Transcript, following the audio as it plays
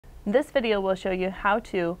This video will show you how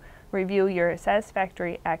to review your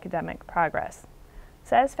Satisfactory Academic Progress.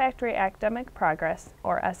 Satisfactory Academic Progress,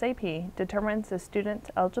 or SAP, determines the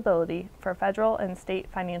student's eligibility for federal and state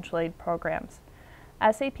financial aid programs.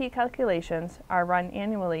 SAP calculations are run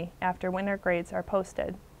annually after winter grades are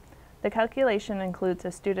posted. The calculation includes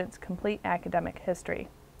a student's complete academic history.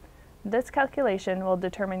 This calculation will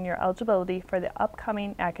determine your eligibility for the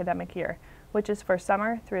upcoming academic year, which is for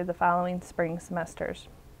summer through the following spring semesters.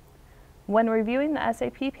 When reviewing the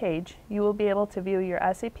SAP page, you will be able to view your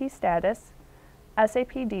SAP status,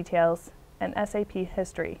 SAP details, and SAP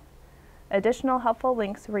history. Additional helpful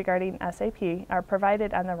links regarding SAP are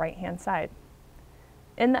provided on the right-hand side.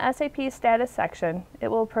 In the SAP status section, it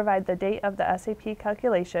will provide the date of the SAP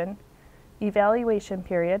calculation, evaluation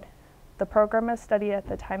period, the program of study at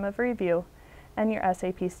the time of review, and your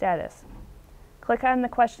SAP status. Click on the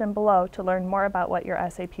question below to learn more about what your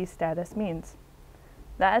SAP status means.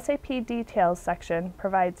 The SAP details section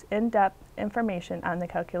provides in-depth information on the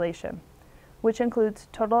calculation, which includes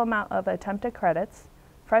total amount of attempted credits,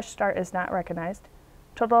 fresh start is not recognized,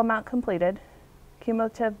 total amount completed,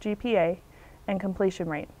 cumulative GPA, and completion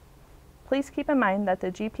rate. Please keep in mind that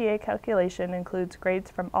the GPA calculation includes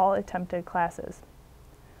grades from all attempted classes.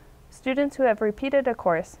 Students who have repeated a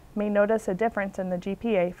course may notice a difference in the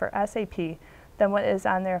GPA for SAP than what is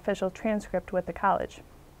on their official transcript with the college.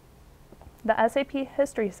 The SAP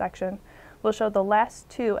history section will show the last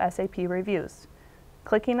 2 SAP reviews.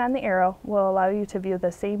 Clicking on the arrow will allow you to view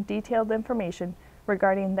the same detailed information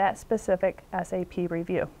regarding that specific SAP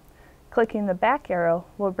review. Clicking the back arrow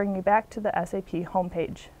will bring you back to the SAP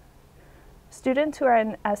homepage. Students who are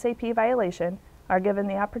in SAP violation are given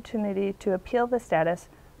the opportunity to appeal the status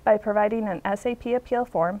by providing an SAP appeal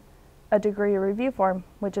form, a degree review form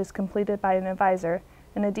which is completed by an advisor,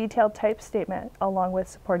 and a detailed type statement along with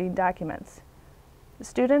supporting documents.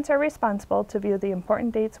 Students are responsible to view the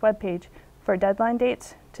Important Dates webpage for deadline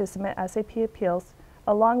dates to submit SAP appeals,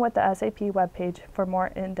 along with the SAP webpage for more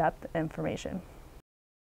in-depth information.